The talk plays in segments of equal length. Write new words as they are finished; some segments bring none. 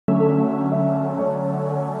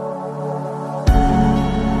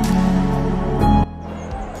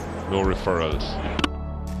no referrals.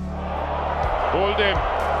 Hold him.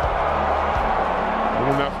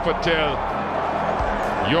 Munaf Patel.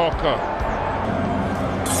 Yorker.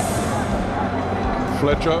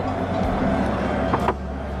 Fletcher.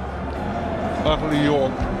 Utterly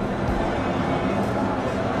York.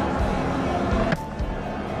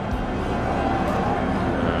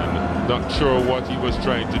 And not sure what he was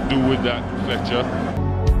trying to do with that, Fletcher.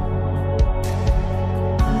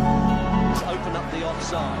 Open up the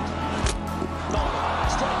offside.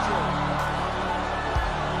 Straight through.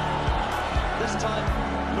 This time,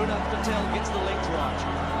 Munaf Patel gets the length right.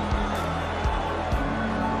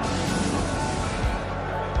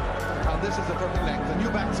 And this is the perfect length. The new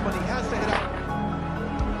batsman, he has to hit out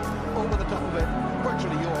over the top of it,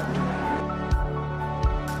 virtually York.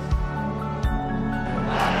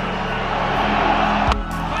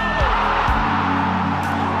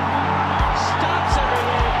 Starts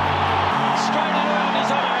everywhere. Straight around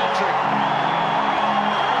his own entry.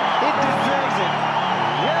 It deserves it.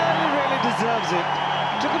 Really deserves it.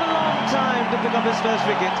 Took him a long time to pick up his first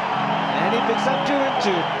wicket, and he picks up 2 and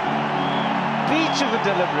 2. Beach of a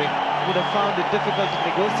delivery. Would have found it difficult to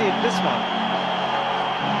negotiate this one.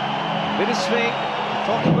 Bit of swing.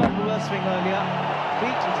 Talked about reverse swing earlier.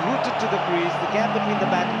 Feet rooted to the crease. The gap between the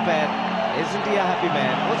bat and pad. Isn't he a happy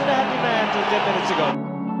man? Wasn't a happy man till 10 minutes ago.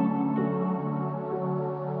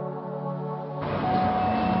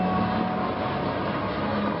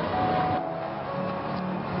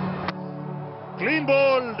 Clean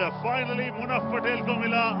bowled finally मुनफ Patel को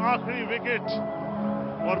मिला आखिरी wicket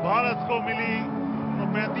और भारत को मिली तो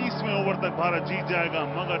 35वें over तक भारत जीत जाएगा।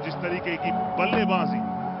 मगर जिस तरीके की बल्लेबाजी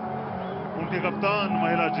उनके कप्तान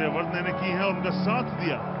महिला जयवर्धने ने की है, उनका साथ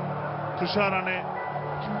दिया तुषारा ने,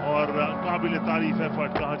 और काबिल तारीफ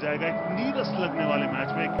एफर्ट कहा जाएगा। एक नीरस लगने वाले मैच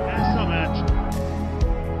में, एक ऐसा match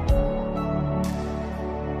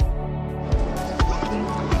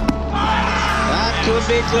Could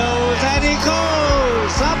be close, and he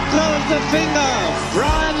goes! Up close the finger.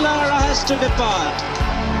 Brian Lara has to depart.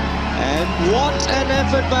 And what an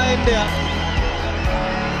effort by India.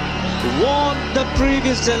 Warned the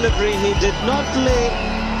previous delivery. He did not play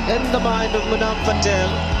in the mind of Munaf Patel.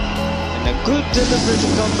 And a good delivery to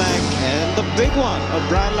come back. And the big one of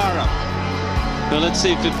Brian Lara. Well, let's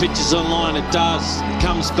see if it pitches online. It does. It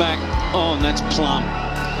comes back. Oh, and that's plumb.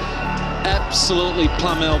 Absolutely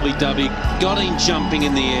plumb LBW. Got him jumping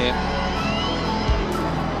in the air.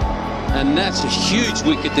 And that's a huge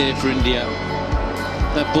wicket there for India.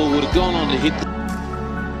 That ball would have gone on to hit the